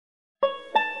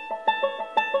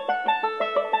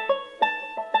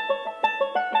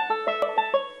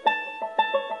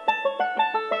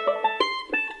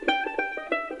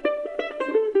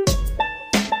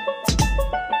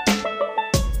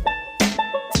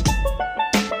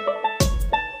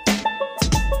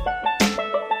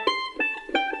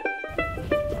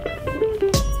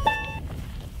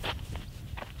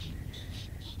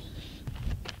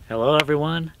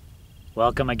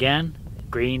Welcome again.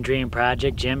 Green Dream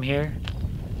Project, Jim here.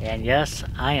 And yes,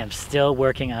 I am still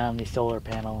working on the solar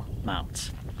panel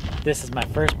mounts. This is my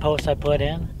first post I put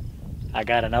in. I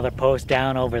got another post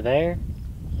down over there.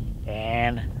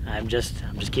 And I'm just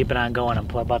keeping on going. I'm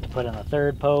about to put in a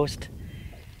third post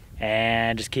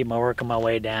and just keep working my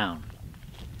way down.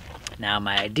 Now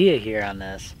my idea here on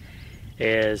this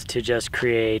is to just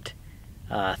create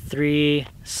 3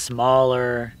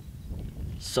 smaller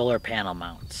solar panel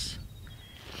mounts.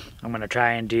 I'm going to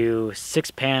try and do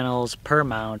 6 panels per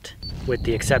mount, with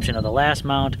the exception of the last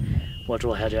mount, which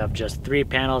will have just 3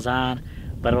 panels on,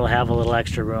 but it'll have a little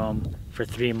extra room for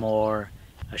 3 more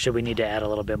should we need to add a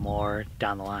little bit more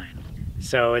down the line.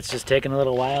 So it's just taking a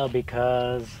little while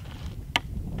because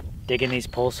digging these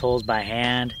post holes by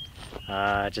hand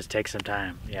just takes some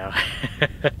time, you know.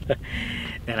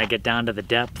 Then I get down to the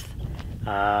depth,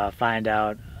 find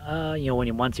out, you know,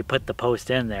 once you put the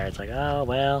post in there, it's like, oh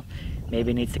well,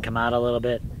 maybe it needs to come out a little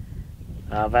bit.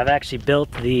 I've actually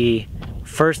built the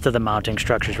first of the mounting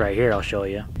structures right here. I'll show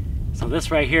you. So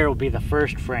this right here will be the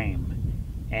first frame.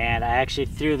 And I actually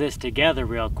threw this together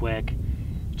real quick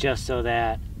just so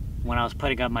that when I was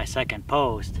putting up my second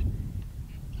post,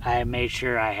 I made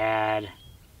sure I had,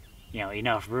 you know,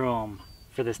 enough room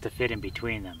for this to fit in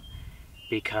between them.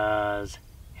 Because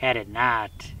had I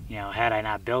not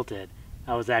built it,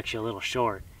 I was actually a little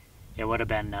short. It would have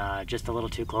been just a little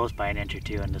too close by an inch or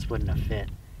two, and this wouldn't have fit.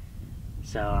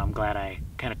 So I'm glad I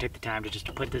kind of took the time to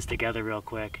just put this together real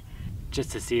quick,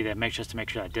 just to see that, make sure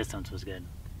that distance was good.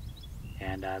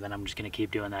 And then I'm just going to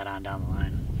keep doing that on down the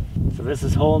line. So this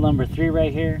is hole number 3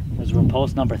 right here. This is where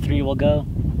post number 3 will go.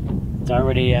 It's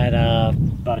already at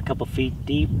about a couple feet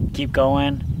deep. Keep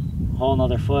going, hole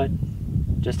another foot,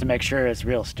 just to make sure it's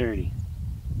real sturdy.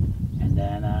 And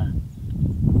then, all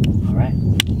right,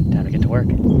 time to get to work.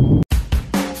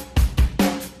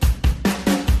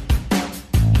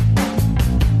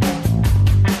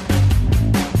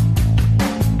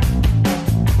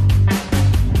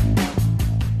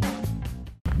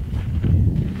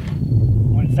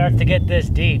 Starts to get this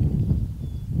deep,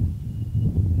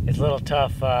 it's a little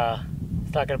tough.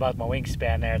 Talking about my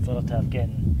wingspan there, it's a little tough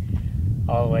getting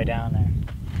all the way down there.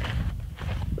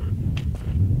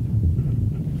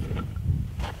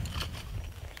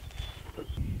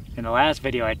 In the last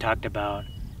video I talked about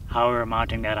how we were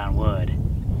mounting that on wood,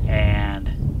 and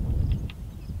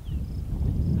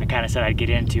I kind of said I'd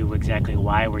get into exactly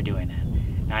why we're doing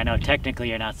it. Now I know technically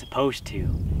you're not supposed to,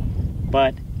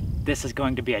 but this is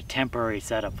going to be a temporary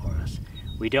setup for us.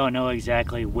 We don't know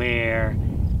exactly where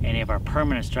any of our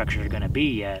permanent structures are going to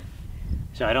be yet,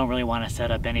 so I don't really want to set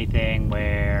up anything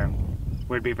where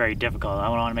it'd be very difficult. I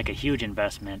don't want to make a huge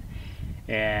investment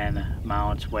in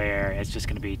mounts where it's just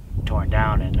going to be torn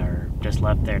down and are just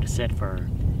left there to sit for,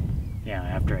 you know,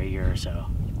 after a year or so.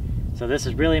 So this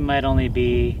might only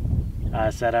be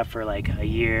set up for like a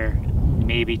year,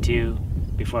 maybe 2,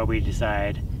 before we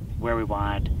decide where we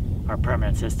want our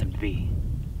permanent system to be.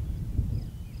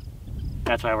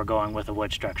 That's why we're going with a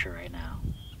wood structure right now.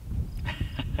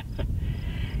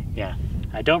 Yeah,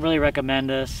 I don't really recommend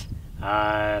this.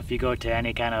 If you go to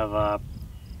any kind of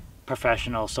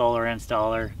professional solar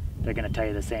installer, they're going to tell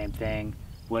you the same thing.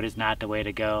 Wood is not the way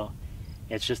to go.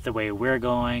 It's just the way we're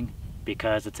going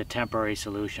because it's a temporary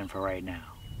solution for right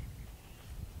now.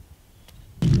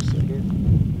 Did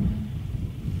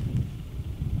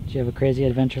you have a crazy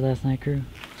adventure last night, crew?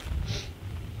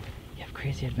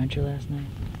 Crazy adventure last night?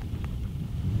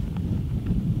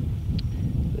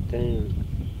 But then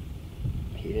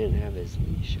he didn't have his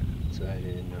leash on, so I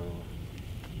didn't know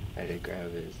how to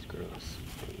grab his gross.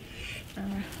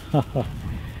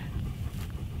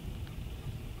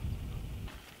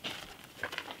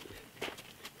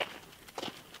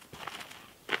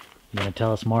 You gonna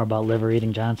tell us more about liver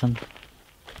eating Johnson?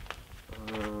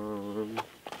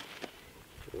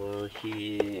 Well,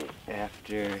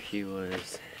 after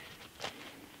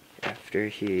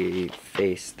he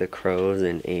faced the crows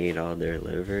and ate all their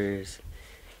livers,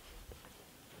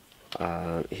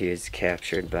 he was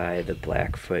captured by the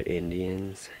Blackfoot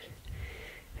Indians,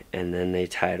 and then they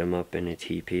tied him up in a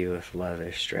teepee with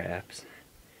leather straps,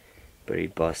 but he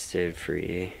busted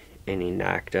free, and he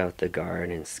knocked out the guard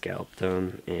and scalped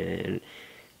him and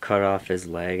cut off his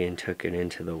leg and took it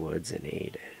into the woods and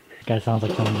ate it. This guy sounds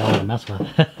like someone I want to mess with.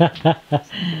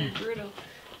 Brutal.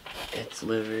 It's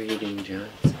liver eating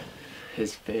Johnson.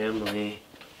 His family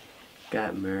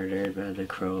got murdered by the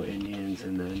Crow Indians,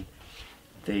 and then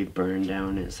they burned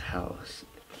down his house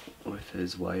with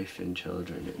his wife and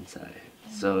children inside.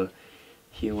 So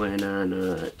he went on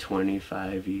a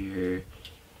 25-year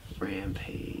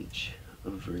rampage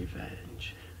of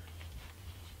revenge.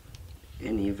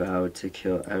 and he vowed to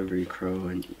kill every crow,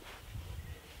 and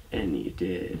he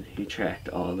did. He tracked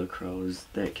all the crows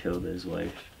that killed his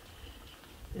wife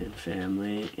and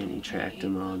family, and he tracked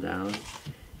them all down,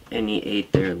 and he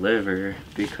ate their liver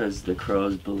because the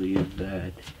crows believe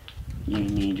that you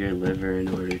need your liver in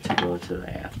order to go to the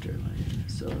afterlife.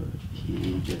 So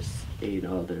he just ate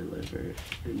all their liver,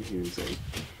 and he was like,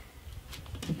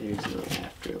 there's no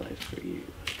afterlife for you.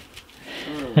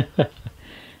 Oh.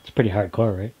 It's pretty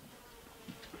hardcore, right?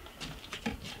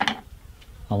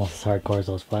 Almost as hardcore as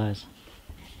those flies.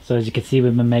 So as you can see,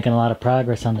 we've been making a lot of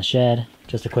progress on the shed.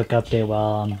 Just a quick update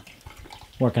while I'm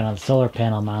working on the solar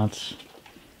panel mounts.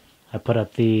 I put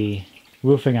up the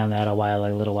roofing on that a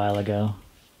little while ago,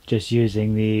 just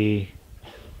using the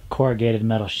corrugated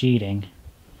metal sheeting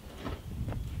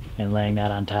and laying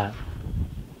that on top.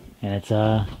 And it's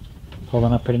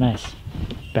holding up pretty nice.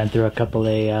 Been through a couple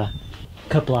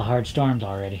of hard storms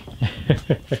already.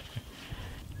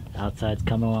 Outside's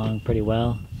coming along pretty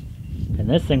well. And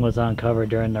this thing was uncovered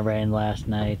during the rain last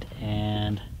night,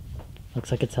 and looks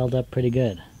like it's held up pretty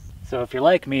good. So if you're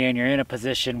like me and you're in a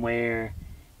position where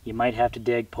you might have to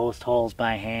dig post holes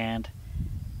by hand,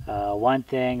 one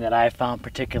thing that I found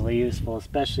particularly useful,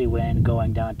 especially when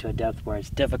going down to a depth where it's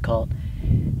difficult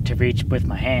to reach with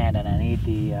my hand and I need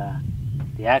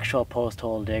the actual post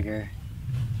hole digger,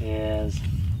 is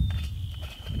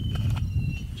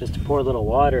just to pour a little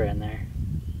water in there.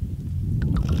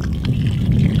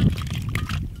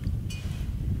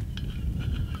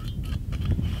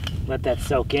 Let that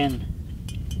soak in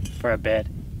for a bit,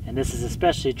 and this is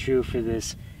especially true for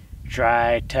this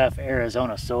dry, tough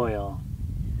Arizona soil.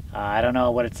 I don't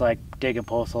know what it's like digging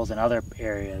post holes in other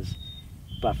areas,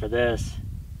 but for this,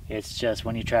 it's just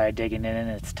when you try digging it in,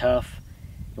 it's tough.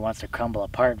 It wants to crumble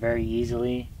apart very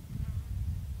easily.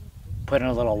 Put in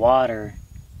a little water,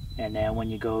 and then when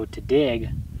you go to dig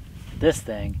this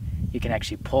thing, you can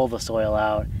actually pull the soil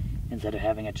out instead of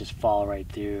having it just fall right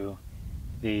through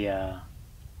the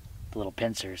little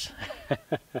pincers.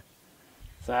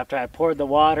 So after I poured the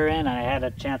water in and I had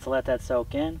a chance to let that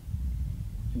soak in,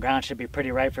 the ground should be pretty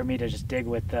right for me to just dig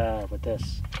with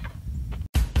this.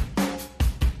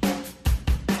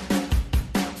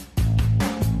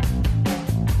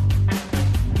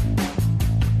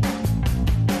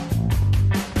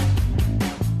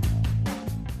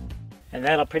 And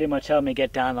that'll pretty much help me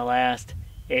get down the last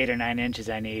 8 or 9 inches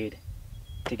I need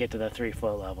to get to the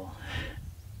 3-foot level.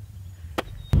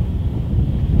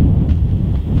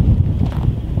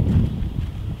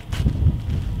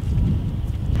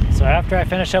 So after I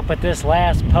finish up with this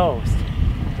last post,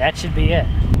 that should be it.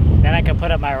 Then I can put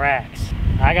up my racks.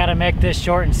 I gotta make this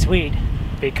short and sweet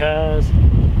because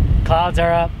clouds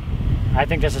are up. I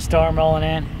think there's a storm rolling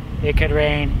in. It could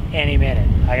rain any minute.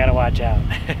 I gotta watch out.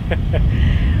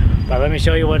 But let me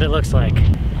show you what it looks like.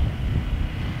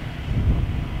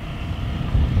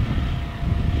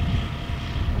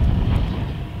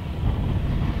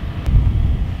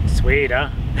 Sweet, huh?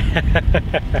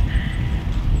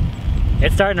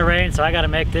 It's starting to rain, so I gotta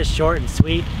make this short and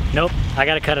sweet. Nope, I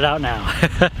gotta cut it out now.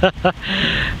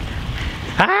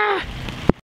 Ah!